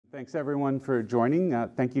Thanks everyone for joining.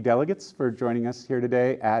 Thank you delegates for joining us here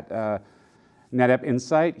today at NetApp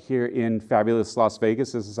Insight here in fabulous Las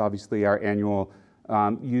Vegas. This is obviously our annual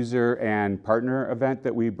user and partner event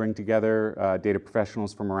that we bring together data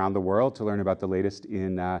professionals from around the world to learn about the latest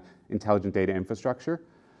in intelligent data infrastructure.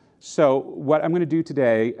 So what I'm going to do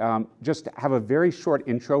today, just have a very short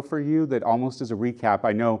intro for you that almost is a recap.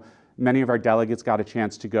 I know many of our delegates got a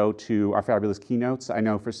chance to go to our fabulous keynotes. I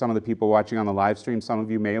know for some of the people watching on the live stream, some of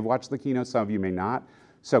you may have watched the keynote, some of you may not.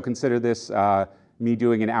 So consider this me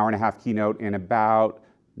doing an hour-and-a-half keynote in about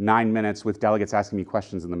 9 minutes with delegates asking me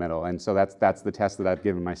questions in the middle. And so that's the test that I've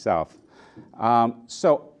given myself.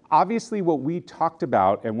 So obviously what we talked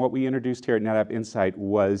about and what we introduced here at NetApp Insight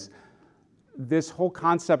was this whole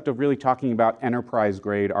concept of really talking about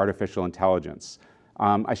enterprise-grade artificial intelligence.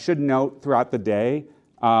 I should note throughout the day,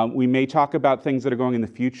 we may talk about things that are going in the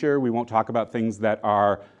future. We won't talk about things that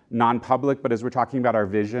are non-public, but as we're talking about our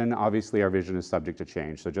vision, obviously our vision is subject to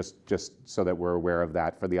change. So just so that we're aware of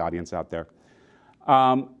that for the audience out there.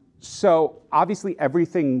 So obviously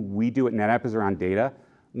everything we do at NetApp is around data.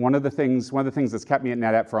 One of the things that's kept me at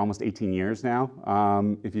NetApp for almost 18 years now,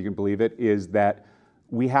 if you can believe it, is that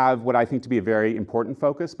we have what I think to be a very important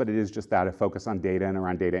focus, but it is just that, a focus on data and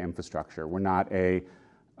around data infrastructure. We're not a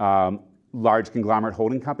large conglomerate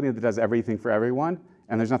holding company that does everything for everyone,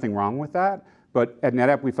 and there's nothing wrong with that. But at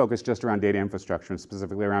NetApp, we focus just around data infrastructure, and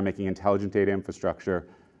specifically around making intelligent data infrastructure,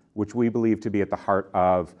 which we believe to be at the heart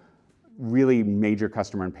of really major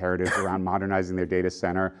customer imperatives around modernizing their data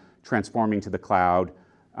center, transforming to the cloud,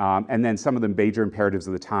 and then some of the major imperatives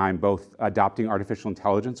of the time, both adopting artificial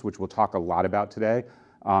intelligence, which we'll talk a lot about today,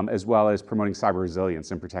 as well as promoting cyber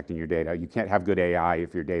resilience and protecting your data. You can't have good AI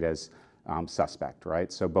if your data is suspect,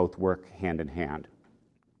 right? So both work hand in hand.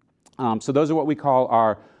 So those are what we call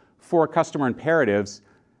our 4 customer imperatives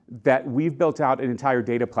that we've built out an entire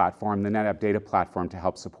data platform, the NetApp data platform, to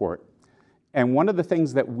help support. And one of the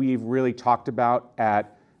things that we've really talked about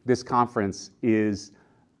at this conference is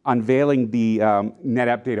unveiling the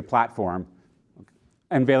NetApp data platform,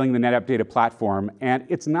 And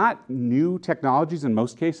it's not new technologies in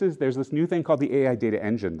most cases. There's this new thing called the AI data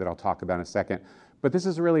engine that I'll talk about in a second. But this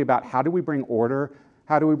is really about how do we bring order,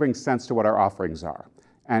 how do we bring sense to what our offerings are,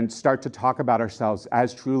 and start to talk about ourselves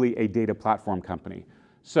as truly a data platform company.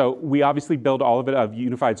 So we obviously build all of it of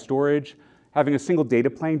unified storage, having a single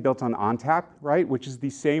data plane built on ONTAP, right, which is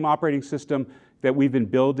the same operating system that we've been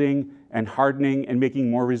building and hardening and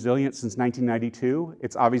making more resilient since 1992.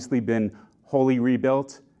 It's obviously been wholly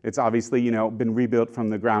rebuilt. It's obviously been rebuilt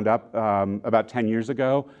from the ground up about 10 years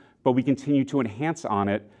ago, but we continue to enhance on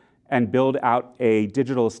it and build out a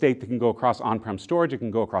digital estate that can go across on-prem storage, it can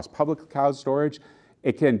go across public cloud storage,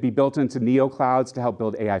 it can be built into neo clouds to help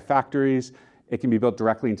build AI factories, it can be built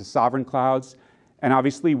directly into sovereign clouds, and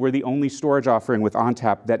obviously we're the only storage offering with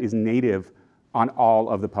ONTAP that is native on all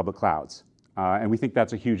of the public clouds, and we think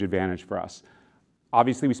that's a huge advantage for us.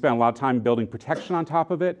 Obviously we spend a lot of time building protection on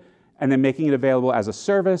top of it, and then making it available as a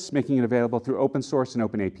service, making it available through open source and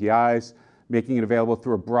open APIs, making it available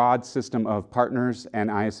through a broad system of partners and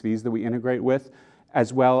ISVs that we integrate with,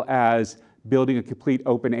 as well as building a complete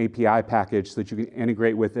open API package so that you can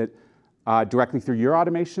integrate with it directly through your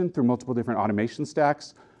automation, through multiple different automation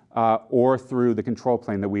stacks, or through the control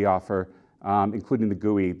plane that we offer, including the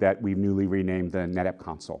GUI that we've newly renamed the NetApp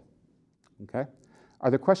console. Okay? Are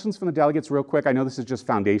there questions from the delegates real quick? I know this is just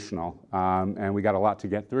foundational, and we got a lot to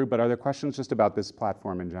get through, but are there questions just about this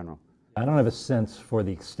platform in general? I don't have a sense for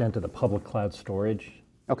the extent of the public cloud storage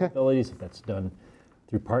capabilities, if that's done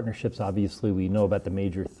through partnerships. Obviously, we know about the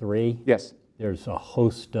major 3. Yes. There's a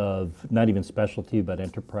host of, not even specialty, but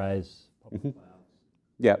enterprise public clouds.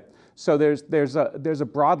 Yeah. So there's a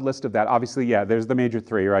broad list of that. Obviously, yeah, there's the major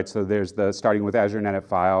 3, right? So there's starting with Azure NetApp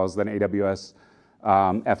Files, then AWS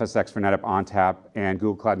FSx for NetApp ONTAP, and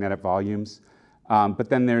Google Cloud NetApp Volumes. But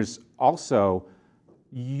then there's also,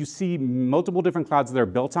 you see multiple different clouds that are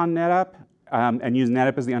built on NetApp and use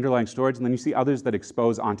NetApp as the underlying storage, and then you see others that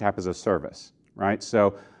expose ONTAP as a service, right?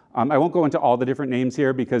 So I won't go into all the different names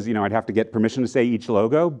here because I'd have to get permission to say each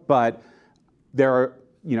logo, but there are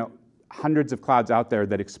hundreds of clouds out there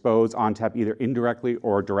that expose ONTAP either indirectly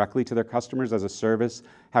or directly to their customers as a service,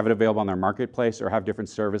 have it available on their marketplace, or have different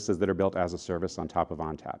services that are built as a service on top of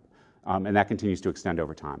ONTAP. And that continues to extend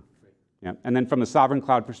over time. Yeah. And then from the sovereign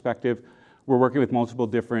cloud perspective, we're working with multiple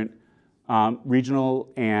different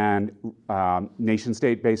regional and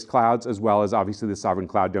nation-state-based clouds, as well as obviously the sovereign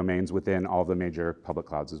cloud domains within all the major public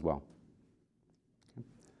clouds as well.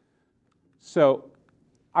 So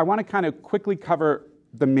I want to kind of quickly cover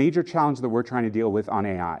the major challenge that we're trying to deal with on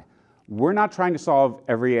AI. We're not trying to solve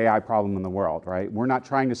every AI problem in the world, right? We're not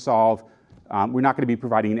trying to solve, we're not going to be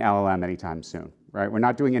providing an LLM anytime soon, right? We're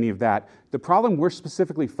not doing any of that. The problem we're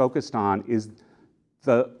specifically focused on is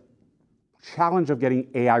the challenge of getting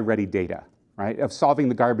AI-ready data, right? Of solving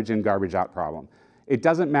the garbage in, garbage out problem. It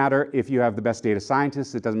doesn't matter if you have the best data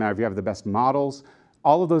scientists, it doesn't matter if you have the best models.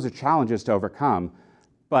 All of those are challenges to overcome,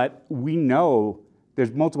 but we know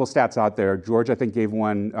there's multiple stats out there. George, I think, gave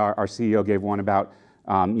one, our CEO gave one about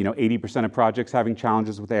 80% of projects having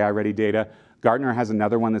challenges with AI-ready data. Gartner has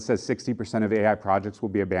another one that says 60% of AI projects will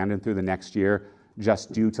be abandoned through the next year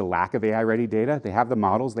just due to lack of AI-ready data. They have the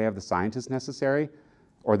models, they have the scientists necessary,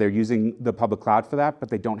 or they're using the public cloud for that, but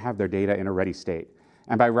they don't have their data in a ready state.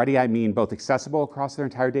 And by ready, I mean both accessible across their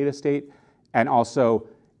entire data state and also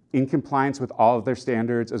in compliance with all of their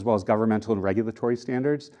standards as well as governmental and regulatory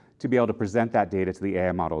standards to be able to present that data to the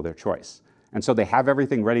AI model of their choice. And so they have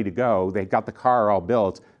everything ready to go. They've got the car all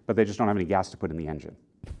built, but they just don't have any gas to put in the engine.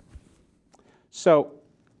 So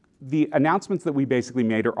the announcements that we basically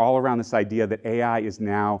made are all around this idea that AI is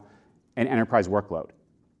now an enterprise workload.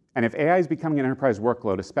 And if AI is becoming an enterprise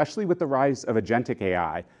workload, especially with the rise of agentic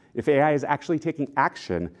AI, if AI is actually taking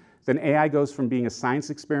action, then AI goes from being a science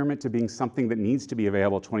experiment to being something that needs to be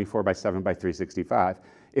available 24/7 by 365.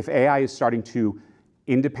 If AI is starting to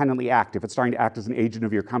independently act, if it's starting to act as an agent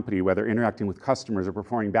of your company, whether interacting with customers or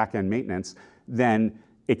performing back-end maintenance, then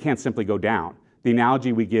it can't simply go down. The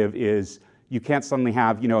analogy we give is you can't suddenly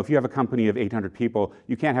have, if you have a company of 800 people,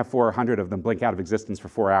 you can't have 400 of them blink out of existence for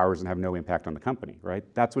 4 hours and have no impact on the company, right?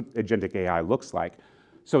 That's what agentic AI looks like.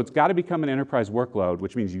 So it's got to become an enterprise workload,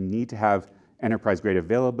 which means you need to have enterprise-grade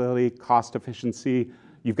availability, cost efficiency.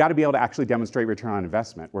 You've got to be able to actually demonstrate return on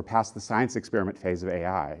investment. We're past the science experiment phase of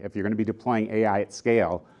AI. If you're going to be deploying AI at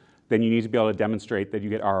scale, then you need to be able to demonstrate that you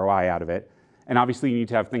get ROI out of it. And obviously, you need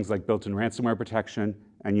to have things like built-in ransomware protection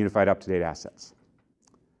and unified up-to-date assets.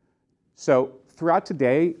 So throughout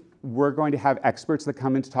today, we're going to have experts that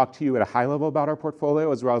come in to talk to you at a high level about our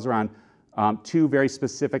portfolio, as well as around two very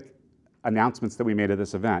specific announcements that we made at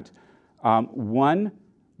this event. One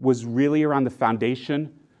was really around the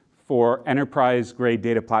foundation for enterprise-grade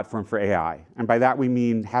data platform for AI. And by that, we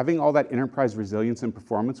mean having all that enterprise resilience and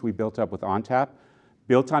performance we built up with ONTAP,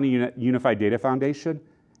 built on a unified data foundation,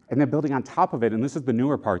 and then building on top of it, and this is the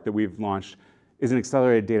newer part that we've launched, is an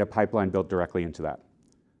accelerated data pipeline built directly into that.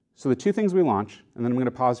 So the two things we launch, and then I'm going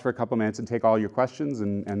to pause for a couple minutes and take all your questions,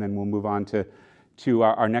 and then we'll move on to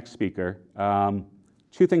our next speaker.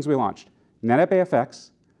 Two things we launched. NetApp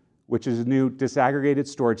AFX, which is a new disaggregated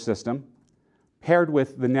storage system, paired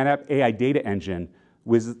with the NetApp AI Data Engine,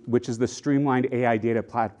 which is the streamlined AI data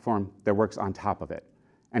platform that works on top of it.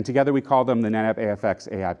 And together we call them the NetApp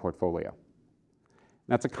AFX AI portfolio.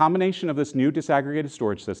 That's a combination of this new disaggregated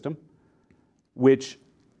storage system, which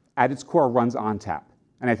at its core runs ONTAP.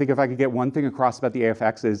 And I think if I could get one thing across about the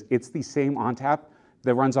AFX is it's the same ONTAP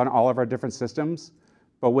that runs on all of our different systems,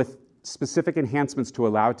 but with specific enhancements to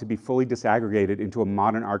allow it to be fully disaggregated into a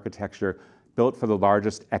modern architecture built for the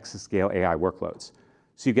largest exascale AI workloads.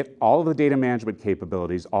 So you get all of the data management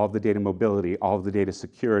capabilities, all of the data mobility, all of the data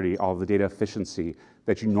security, all of the data efficiency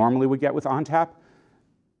that you normally would get with ONTAP,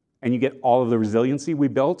 and you get all of the resiliency we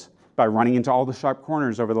built by running into all the sharp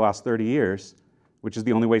corners over the last 30 years, which is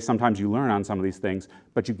the only way sometimes you learn on some of these things,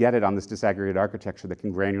 but you get it on this disaggregated architecture that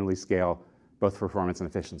can granularly scale both performance and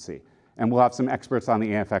efficiency. And we'll have some experts on the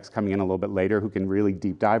AFX coming in a little bit later who can really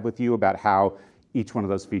deep dive with you about how each one of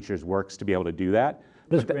those features works to be able to do that.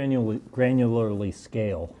 What does granularly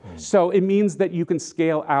scale mean? So it means that you can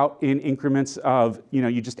scale out in increments of,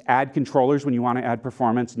 you just add controllers when you want to add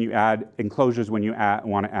performance, and you add enclosures when you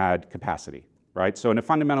want to add capacity, right? So in a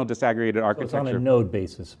fundamental disaggregated architecture. So it's on a node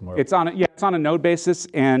basis more. It's on a node basis,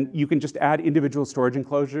 and you can just add individual storage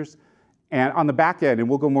enclosures. And on the back end, and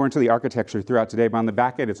we'll go more into the architecture throughout today, but on the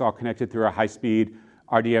back end, it's all connected through a high-speed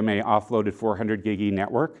RDMA offloaded 400 gig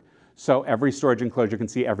network. So every storage enclosure can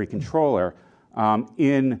see every controller.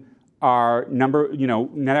 In our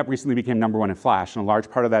NetApp recently became #1 in Flash, and a large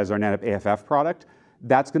part of that is our NetApp AFF product.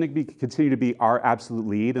 That's going to continue to be our absolute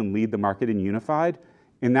lead and lead the market in unified.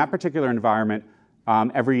 In that particular environment,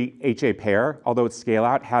 every HA pair, although it's scale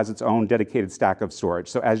out, has its own dedicated stack of storage.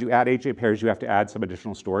 So as you add HA pairs, you have to add some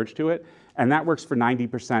additional storage to it. And that works for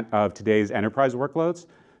 90% of today's enterprise workloads.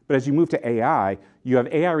 But as you move to AI, you have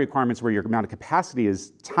AI requirements where your amount of capacity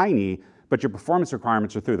is tiny, but your performance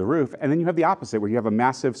requirements are through the roof. And then you have the opposite, where you have a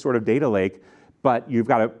massive sort of data lake, but you've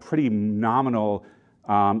got a pretty nominal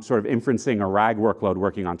sort of inferencing or RAG workload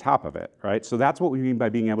working on top of it, right? So that's what we mean by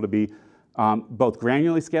being able to be both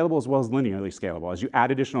granularly scalable as well as linearly scalable. As you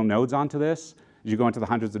add additional nodes onto this, as you go into the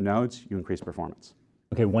hundreds of nodes, you increase performance.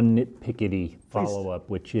 Okay, one nitpickety follow-up,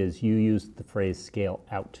 which is you used the phrase scale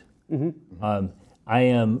out. I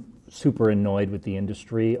am super annoyed with the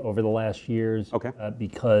industry over the last years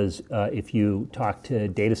because if you talk to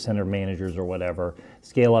data center managers or whatever,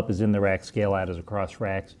 scale up is in the rack, scale out is across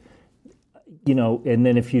racks. You know, and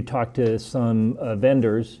then if you talk to some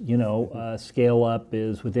vendors, you know, scale up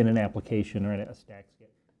is within an application or a stack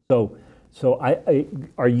scale. So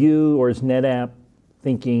are you or is NetApp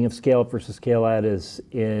thinking of scale up versus scale out as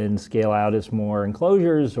in scale out is more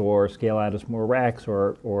enclosures or scale out is more racks,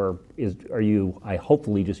 or are you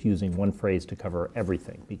hopefully just using one phrase to cover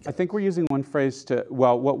everything? I think we're using one phrase to,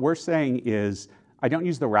 well, what we're saying is, I don't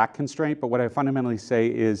use the rack constraint, but what I fundamentally say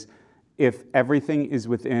is if everything is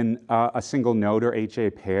within a single node or HA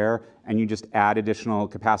pair and you just add additional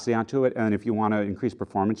capacity onto it, and if you want to increase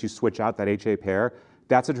performance, you switch out that HA pair,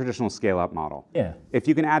 that's a traditional scale up model. Yeah. If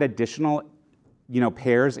you can add additional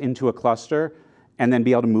pairs into a cluster and then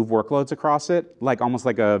be able to move workloads across it, like almost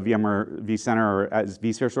like a VMware vCenter or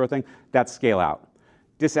vSphere sort of thing, that's scale out.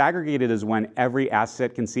 Disaggregated is when every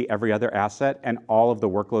asset can see every other asset and all of the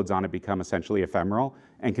workloads on it become essentially ephemeral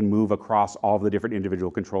and can move across all of the different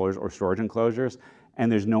individual controllers or storage enclosures,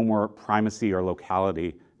 and there's no more primacy or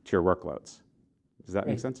locality to your workloads. Does that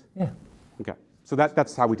make sense? Yeah. Okay, so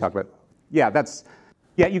that's how we talk about it.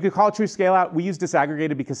 Yeah, you could call it true scale out. We use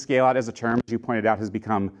disaggregated because scale out as a term, as you pointed out, has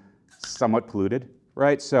become somewhat polluted,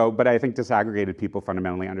 right? So, but I think disaggregated people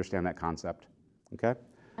fundamentally understand that concept. Okay?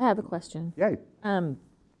 I have a question. Yay. I'm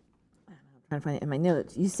trying to find it in my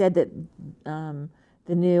notes. You said that the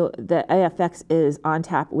AFX is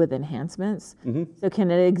ONTAP with enhancements. So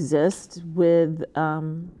can it exist with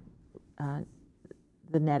the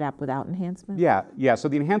NetApp without enhancements? Yeah. So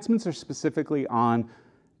the enhancements are specifically on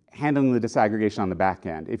handling the disaggregation on the back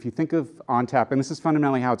end. If you think of ONTAP, and this is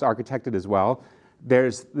fundamentally how it's architected as well,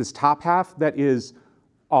 there's this top half that is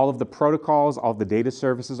all of the protocols, all of the data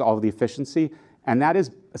services, all of the efficiency, and that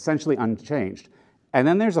is essentially unchanged. And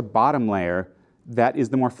then there's a bottom layer that is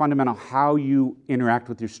the more fundamental how you interact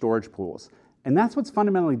with your storage pools. And that's what's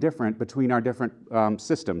fundamentally different between our different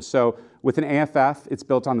systems. So with an AFF, it's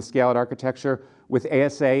built on the scale-out architecture. With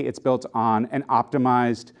ASA, it's built on an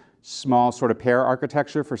optimized small sort of pair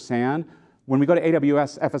architecture for SAN. When we go to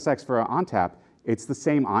AWS FSx for ONTAP, it's the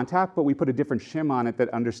same ONTAP, but we put a different shim on it that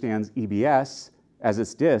understands EBS as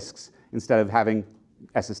its disks instead of having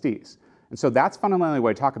SSDs. And so that's fundamentally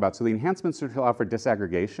what I talk about. So the enhancements allow for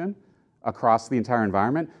disaggregation across the entire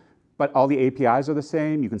environment, but all the APIs are the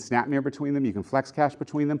same. You can snap mirror between them. You can flex cache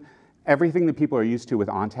between them. Everything that people are used to with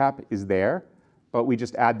ONTAP is there, but we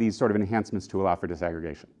just add these sort of enhancements to allow for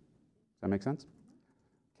disaggregation. Does that make sense?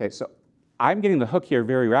 Okay, so I'm getting the hook here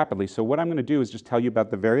very rapidly, so what I'm going to do is just tell you about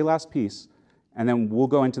the very last piece, and then we'll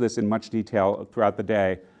go into this in much detail throughout the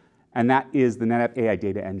day, and that is the NetApp AI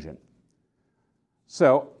Data Engine.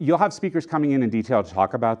 So you'll have speakers coming in detail to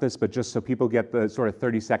talk about this, but just so people get the sort of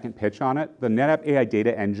 30-second pitch on it, the NetApp AI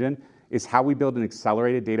Data Engine is how we build an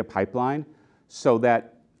accelerated data pipeline so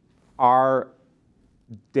that our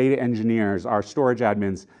data engineers, our storage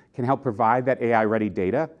admins, can help provide that AI-ready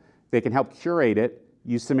data. They can help curate it,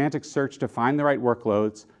 use semantic search to find the right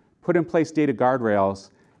workloads, put in place data guardrails,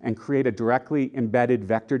 and create a directly embedded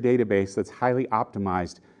vector database that's highly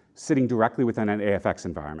optimized, sitting directly within an AFX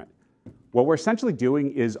environment. What we're essentially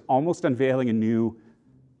doing is almost unveiling a new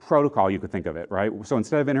protocol, you could think of it, right? So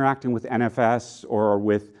instead of interacting with NFS or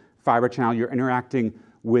with Fiber Channel, you're interacting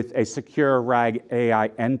with a secure RAG AI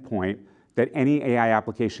endpoint that any AI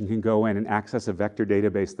application can go in and access a vector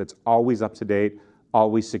database that's always up to date,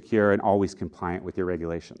 always secure, and always compliant with your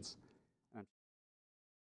regulations.